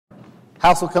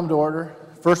House will come to order.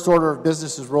 First order of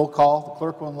business is roll call. The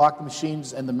clerk will unlock the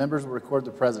machines and the members will record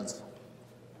their presence.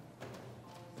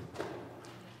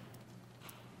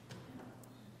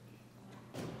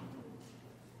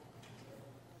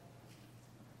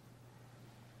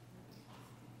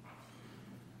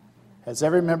 Has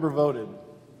every member voted?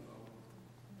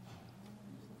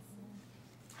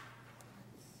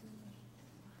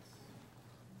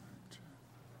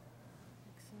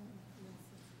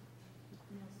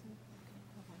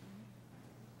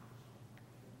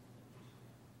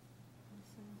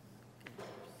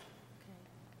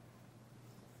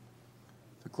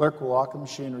 The clerk will lock the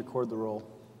machine and record the roll.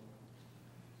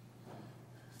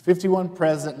 51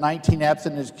 present, 19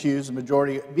 absent and excused, the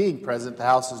majority being present, the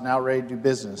House is now ready to do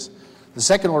business. The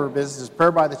second order of business is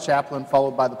prayer by the chaplain,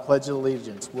 followed by the Pledge of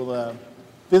Allegiance. Will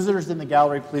visitors in the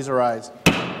gallery please arise?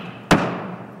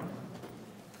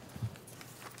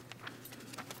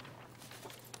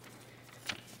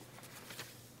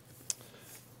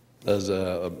 As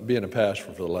being a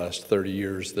pastor for the last 30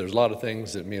 years, there's a lot of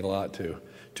things that mean a lot to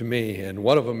me, and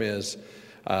one of them is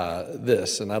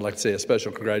this, and I'd like to say a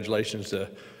special congratulations to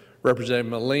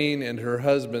Representative Moline and her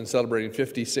husband celebrating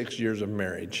 56 years of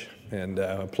marriage, and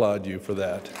applaud you for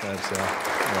that.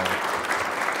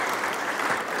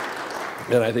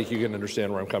 And I think you can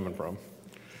understand where I'm coming from.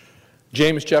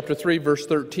 James chapter 3, verse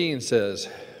 13 says,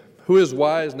 "Who is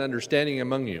wise and understanding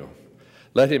among you?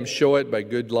 Let him show it by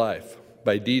good life,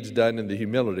 by deeds done in the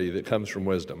humility that comes from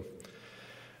wisdom."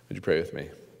 Would you pray with me?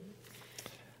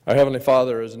 Our Heavenly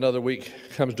Father, as another week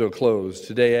comes to a close,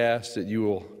 today I ask that you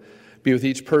will be with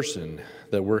each person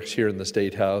that works here in the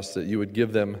State House, that you would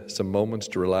give them some moments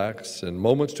to relax and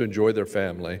moments to enjoy their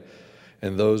family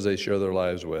and those they share their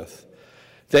lives with.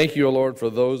 Thank you, O Lord,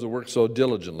 for those that work so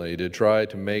diligently to try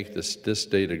to make this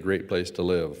state a great place to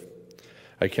live.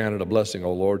 I count it a blessing,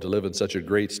 O Lord, to live in such a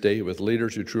great state with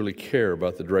leaders who truly care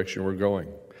about the direction we're going.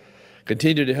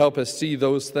 Continue to help us see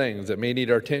those things that may need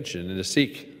our attention and to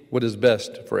seek what is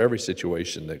best for every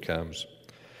situation that comes.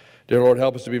 Dear Lord,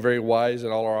 help us to be very wise in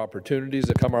all our opportunities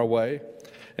that come our way,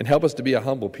 and help us to be a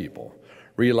humble people,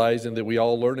 realizing that we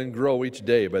all learn and grow each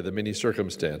day by the many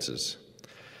circumstances.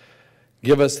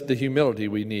 Give us the humility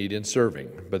we need in serving,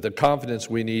 but the confidence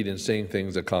we need in seeing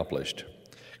things accomplished.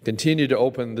 Continue to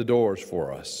open the doors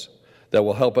for us that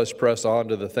will help us press on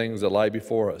to the things that lie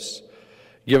before us.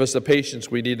 Give us the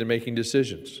patience we need in making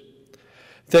decisions.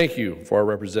 Thank you for our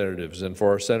representatives and for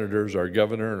our senators, our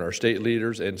governor, and our state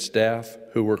leaders and staff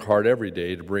who work hard every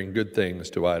day to bring good things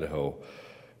to Idaho.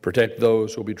 Protect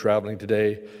those who will be traveling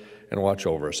today and watch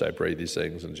over us. I pray these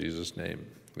things in Jesus' name.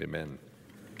 Amen.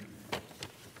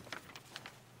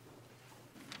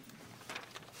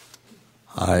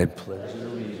 I pledge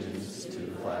allegiance to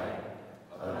the flag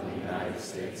of the United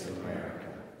States of America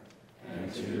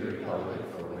and to the republic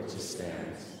for which it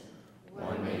stands,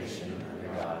 one nation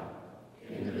under God,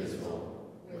 indivisible,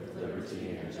 with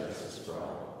liberty and justice for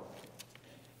all.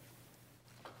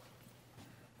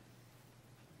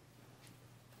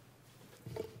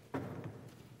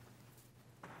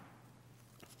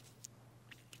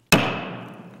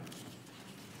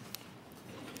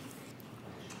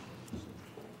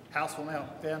 House will now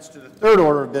advance to the third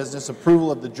order of business, approval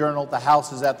of the journal. The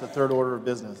House is at the third order of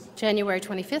business. January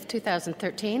 25th,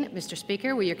 2013. Mr.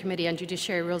 Speaker, will your Committee on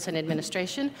Judiciary Rules and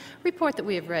Administration report that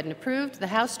we have read and approved the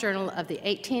House Journal of the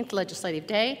 18th Legislative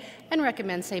Day and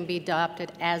recommend same be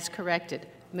adopted as corrected.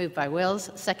 Moved by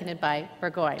Wills, seconded by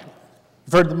Burgoyne.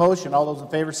 You've heard the motion. All those in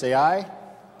favor say aye.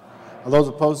 All those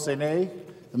opposed say nay.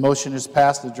 The motion is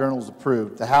passed. The journal is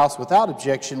approved. The House, without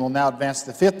objection, will now advance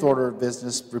to the fifth order of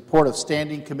business, report of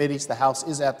standing committees. The House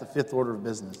is at the fifth order of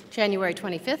business. January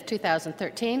 25th,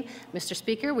 2013. Mr.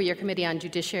 Speaker, will your Committee on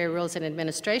Judiciary Rules and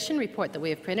Administration report that we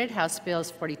have printed House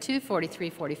Bills 42, 43,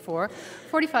 44,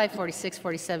 45, 46,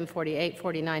 47, 48,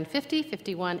 49, 50,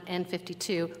 51, and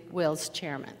 52. Wills,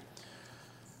 Chairman.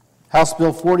 House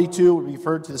Bill 42 will be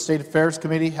referred to the State Affairs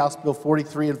Committee. House Bill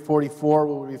 43 and 44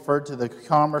 will be referred to the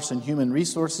Commerce and Human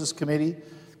Resources Committee.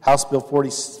 House Bill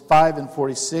 45 and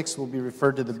 46 will be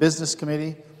referred to the Business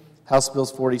Committee. House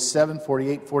Bills 47,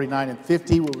 48, 49, and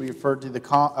 50 will be referred to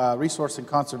the Resource and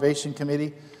Conservation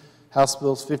Committee. House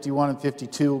Bills 51 and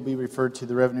 52 will be referred to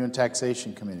the Revenue and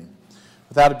Taxation Committee.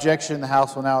 Without objection, the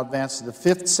House will now advance to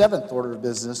the seventh order of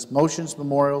business, motions,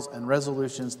 memorials, and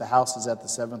resolutions. The House is at the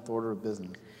seventh order of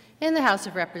business. In the House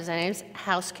of Representatives,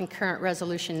 House Concurrent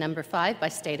Resolution Number 5 by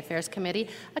State Affairs Committee,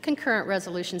 a concurrent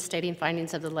resolution stating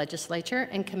findings of the legislature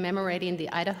and commemorating the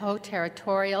Idaho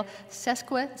Territorial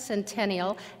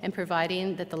Sesquicentennial and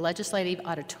providing that the Legislative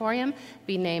Auditorium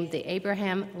be named the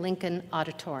Abraham Lincoln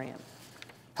Auditorium.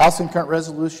 House Concurrent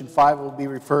Resolution 5 will be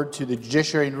referred to the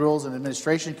Judiciary and Rules and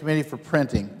Administration Committee for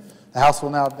printing. The House will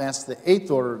now advance to the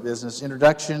 8th order of business,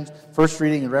 introduction, first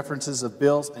reading, and references of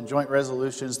bills and joint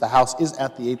resolutions. The House is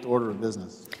at the 8th order of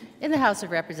business. In the House of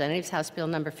Representatives, House Bill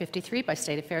number 53 by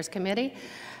State Affairs Committee,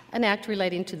 an act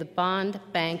relating to the Bond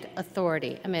Bank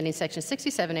Authority, amending Section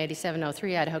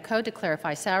 678703 Idaho Code to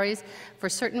clarify salaries for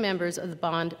certain members of the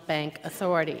Bond Bank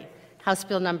Authority. House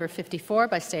Bill number 54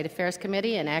 by State Affairs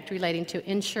Committee, an act relating to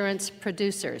insurance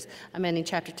producers, amending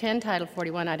Chapter 10, Title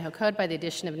 41 Idaho Code by the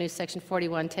addition of a new Section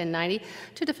 411090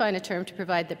 to define a term to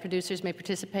provide that producers may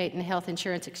participate in health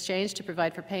insurance exchange, to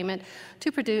provide for payment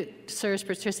to producers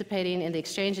participating in the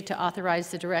exchange, and to authorize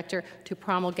the director to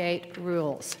promulgate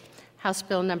rules. House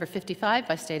Bill number 55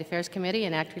 by State Affairs Committee,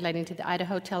 an act relating to the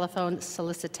Idaho Telephone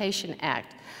Solicitation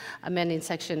Act, amending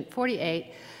Section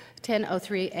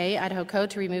 481003A Idaho Code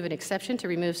to remove an exception, to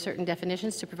remove certain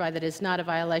definitions, to provide that it is not a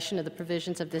violation of the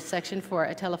provisions of this section for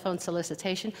a telephone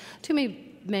solicitation to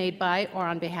be made by or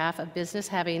on behalf of business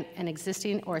having an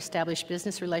existing or established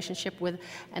business relationship with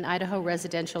an Idaho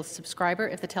residential subscriber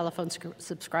if the telephone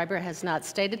subscriber has not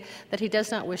stated that he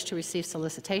does not wish to receive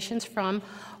solicitations from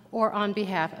or on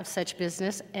behalf of such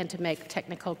business, and to make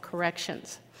technical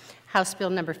corrections. House Bill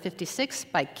number 56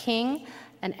 by King,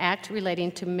 an act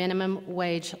relating to minimum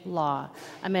wage law,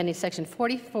 amending Section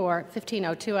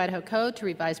 441502 Idaho Code to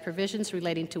revise provisions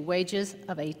relating to wages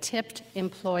of a tipped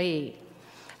employee.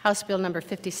 House Bill number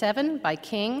 57 by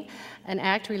King, an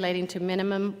act relating to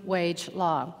minimum wage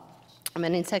law,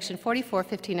 amending Section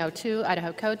 441502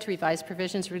 Idaho Code to revise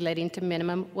provisions relating to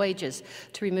minimum wages,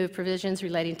 to remove provisions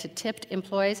relating to tipped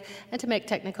employees, and to make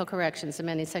technical corrections,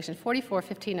 amending Section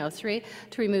 441503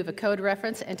 to remove a code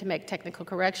reference and to make technical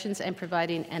corrections, and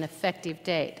providing an effective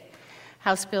date.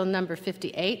 House Bill number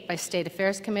 58 by State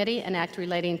Affairs Committee, an act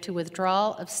relating to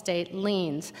withdrawal of state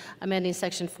liens, amending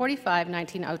Section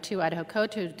 451902 Idaho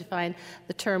Code to define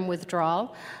the term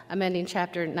withdrawal, amending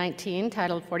Chapter 19,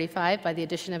 Title 45 by the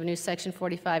addition of a new Section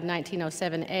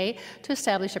 451907A to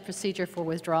establish a procedure for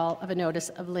withdrawal of a notice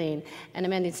of lien, and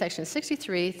amending Section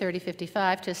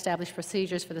 633055 to establish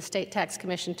procedures for the State Tax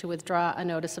Commission to withdraw a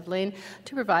notice of lien,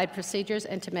 to provide procedures,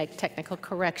 and to make technical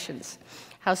corrections.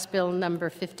 House Bill number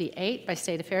 58 by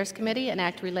State Affairs Committee, an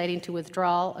act relating to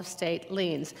withdrawal of state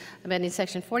liens, amending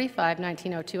Section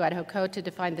 451902 Idaho Code to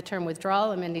define the term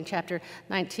withdrawal, amending Chapter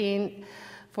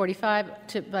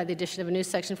 1945 by the addition of a new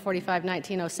Section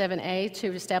 451907A to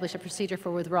establish a procedure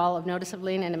for withdrawal of notice of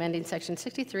lien, and amending Section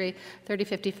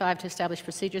 633055 to establish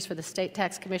procedures for the State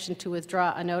Tax Commission to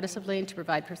withdraw a notice of lien, to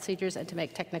provide procedures, and to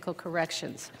make technical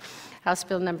corrections. House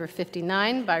Bill number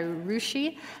 59 by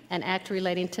Rushi, an act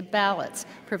relating to ballots,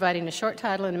 providing a short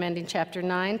title and amending Chapter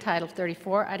 9, Title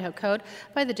 34 Idaho Code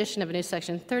by the addition of a new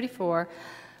Section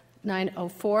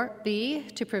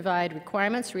 34904B to provide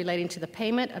requirements relating to the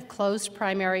payment of closed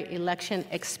primary election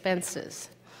expenses.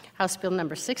 House Bill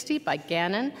number 60 by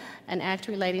Gannon, an act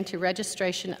relating to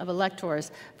registration of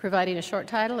electors, providing a short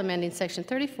title, amending Section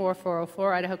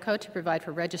 34404 Idaho Code to provide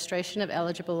for registration of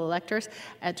eligible electors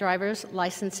at drivers'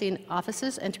 licensing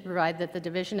offices, and to provide that the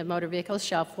Division of Motor Vehicles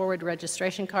shall forward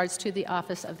registration cards to the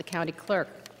office of the county clerk.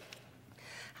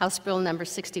 House Bill number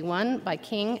 61 by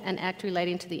King, an act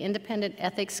relating to the Independent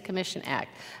Ethics Commission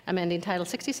Act, amending Title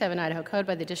 67 Idaho Code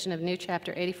by the addition of new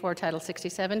Chapter 84 Title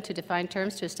 67 to define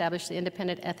terms to establish the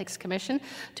Independent Ethics Commission,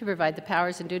 to provide the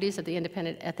powers and duties of the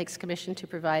Independent Ethics Commission, to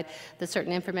provide that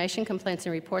certain information, complaints,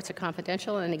 and reports are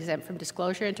confidential and exempt from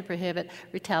disclosure, and to prohibit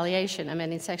retaliation,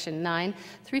 amending Section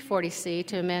 9340C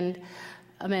to amend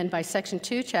by Section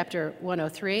 2, Chapter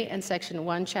 103, and Section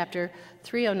 1, Chapter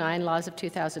 309, Laws of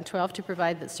 2012, to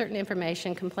provide that certain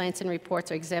information, complaints, and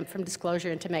reports are exempt from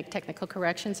disclosure, and to make technical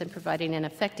corrections, and providing an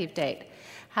effective date.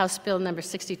 House Bill number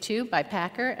 62 by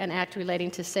Packer, an act relating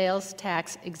to sales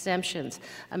tax exemptions,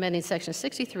 amending Section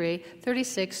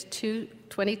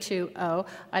 6336.222.0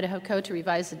 Idaho Code to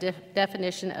revise the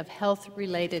definition of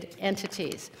health-related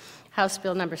entities. House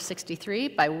Bill number 63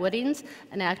 by Woodings,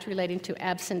 an act relating to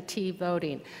absentee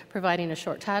voting, providing a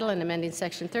short title and amending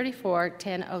Section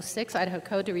 341006 Idaho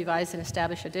Code to revise and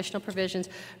establish additional provisions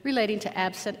relating to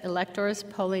absent electors'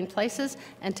 polling places,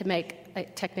 and to make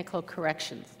technical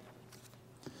corrections.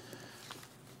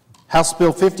 House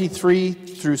Bill 53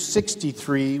 through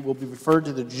 63 will be referred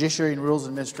to the Judiciary and Rules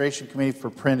and Administration Committee for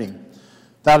printing.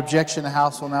 Without objection, the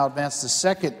House will now advance to the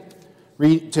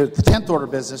 10th order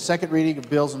of business, second reading of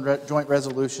bills and joint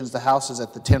resolutions. The House is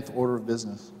at the 10th order of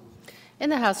business. In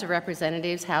the House of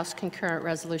Representatives, House Concurrent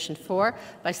Resolution 4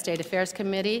 by State Affairs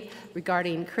Committee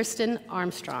regarding Kristen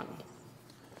Armstrong.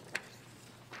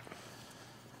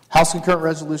 House Concurrent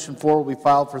Resolution 4 will be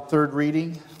filed for third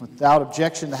reading. Without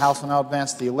objection, the House will now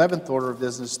advance to the 11th order of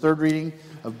business, third reading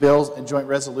of bills and joint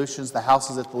resolutions. The House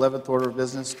is at the 11th order of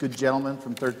business. Good gentleman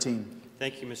from 13.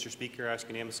 Thank you, Mr. Speaker. I ask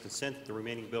unanimous consent that the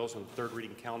remaining bills on the third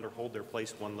reading calendar hold their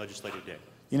place one legislative day.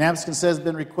 Unanimous consent has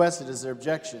been requested. Is there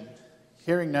objection?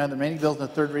 Hearing none, the remaining bills on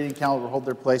the third reading calendar will hold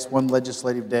their place one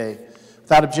legislative day.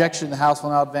 Without objection, the House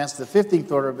will now advance to the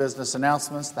 15th order of business,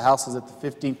 announcements. The House is at the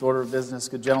 15th order of business.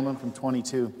 Good gentleman from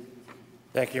 22.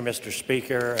 Thank you, Mr.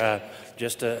 Speaker.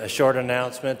 Just a short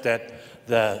announcement that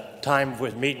the time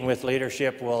with meeting with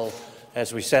leadership will,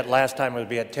 as we said last time, will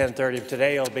be at 10:30.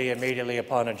 Today will be immediately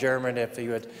upon adjournment. If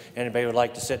anybody would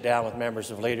like to sit down with members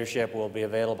of leadership, we'll be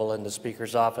available in the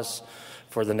Speaker's office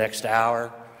for the next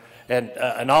hour.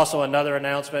 And also another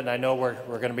announcement. I know we're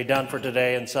going to be done for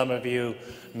today, and some of you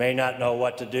may not know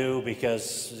what to do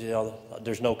because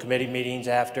there's no committee meetings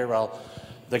after. Well,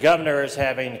 the governor is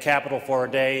having Capital for a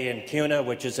Day in Kuna,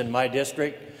 which is in my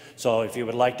district. So if you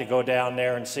would like to go down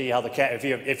there and see how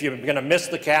if you're going to miss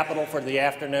the Capitol for the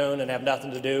afternoon and have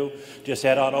nothing to do, just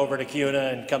head on over to Kuna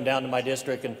and come down to my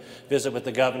district and visit with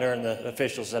the governor and the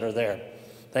officials that are there.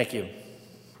 Thank you.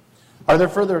 Are there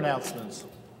further announcements?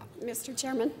 Mr.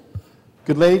 Chairman,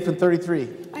 Good lady from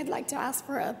 33. I'd like to ask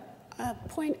for a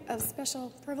point of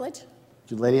special privilege.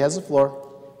 Good lady has the floor.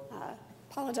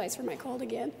 Apologize for my cold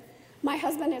again. My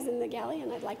husband is in the galley,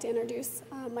 and I'd like to introduce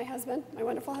my husband, my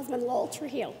wonderful husband, Lowell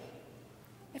Trujillo.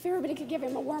 If everybody could give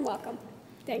him a warm welcome.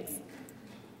 Thanks.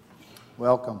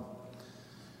 Welcome.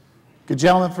 Good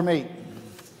gentleman from 8.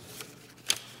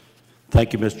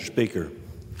 Thank you, Mr. Speaker.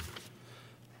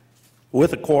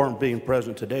 With a quorum being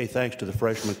present today, thanks to the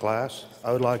freshman class,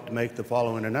 I would like to make the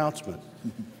following announcement.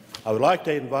 I would like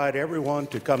to invite everyone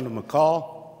to come to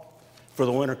McCall for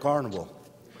the Winter Carnival.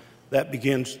 That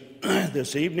begins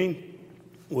this evening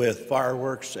with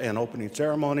fireworks and opening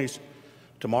ceremonies.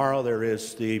 Tomorrow there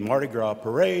is the Mardi Gras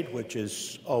Parade, which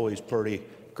is always pretty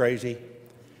crazy,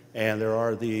 and there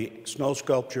are the snow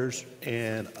sculptures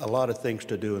and a lot of things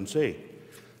to do and see.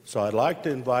 So I'd like to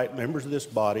invite members of this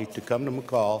body to come to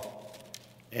McCall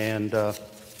and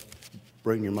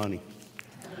bring your money.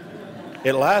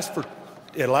 It lasts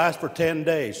for 10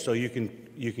 days, so you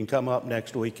can come up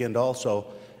next weekend also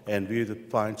and view the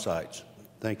fine sights.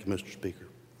 Thank you, Mr. Speaker.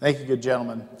 Thank you, good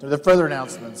gentleman. Are there further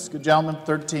announcements? Good gentleman,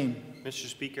 13. Mr.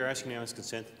 Speaker, I ask unanimous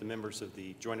consent that the members of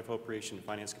the Joint Appropriation and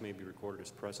Finance Committee be recorded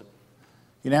as present.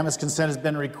 Unanimous consent has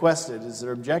been requested. Is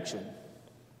there objection?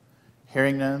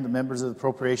 Hearing none, the members of the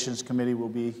Appropriations Committee will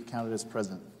be counted as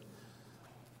present.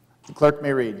 The clerk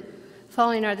may read.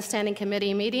 Following are the Standing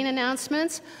Committee meeting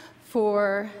announcements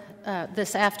for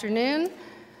this afternoon.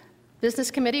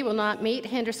 Business Committee will not meet.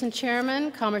 Henderson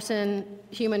Chairman. Commerce and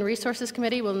Human Resources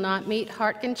Committee will not meet.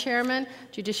 Hartgen Chairman.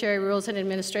 Judiciary Rules and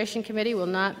Administration Committee will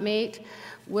not meet.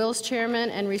 Wills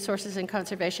Chairman and Resources and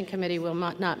Conservation Committee will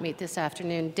not meet this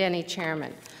afternoon. Denny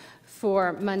Chairman.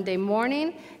 For Monday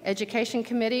morning, Education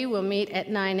Committee will meet at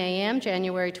 9 a.m.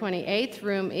 January 28th,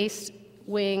 room East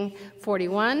Wing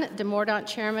 41. DeMordaunt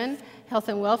Chairman. Health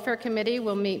and Welfare Committee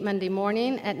will meet Monday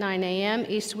morning at 9 a.m.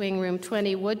 East Wing room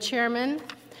 20. Wood Chairman.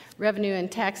 Revenue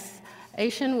and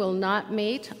Taxation will not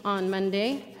meet on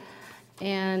Monday,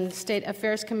 and State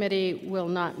Affairs Committee will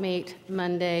not meet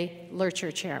Monday.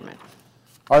 Lurcher Chairman.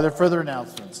 Are there further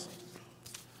announcements?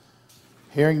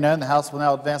 Hearing none, the House will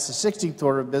now advance the 16th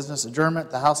order of business,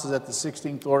 adjournment. The House is at the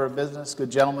 16th order of business.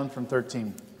 Good gentleman from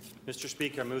 13. Mr.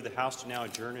 Speaker, I move the House to now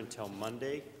adjourn until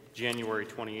Monday, January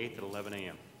 28th at 11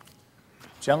 a.m.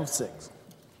 Gentleman 6.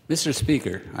 Mr.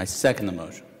 Speaker, I second the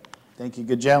motion. Thank you,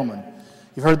 good gentleman.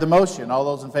 You've heard the motion. All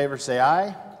those in favor say aye.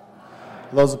 Aye.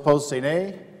 Those opposed say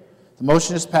nay. The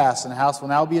motion is passed, and the House will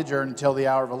now be adjourned until the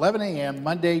hour of 11 a.m.,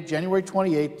 Monday, January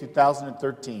 28,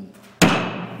 2013.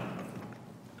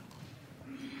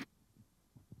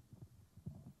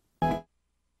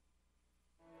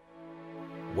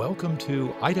 Welcome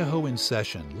to Idaho in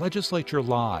Session, Legislature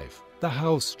Live, the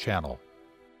House channel.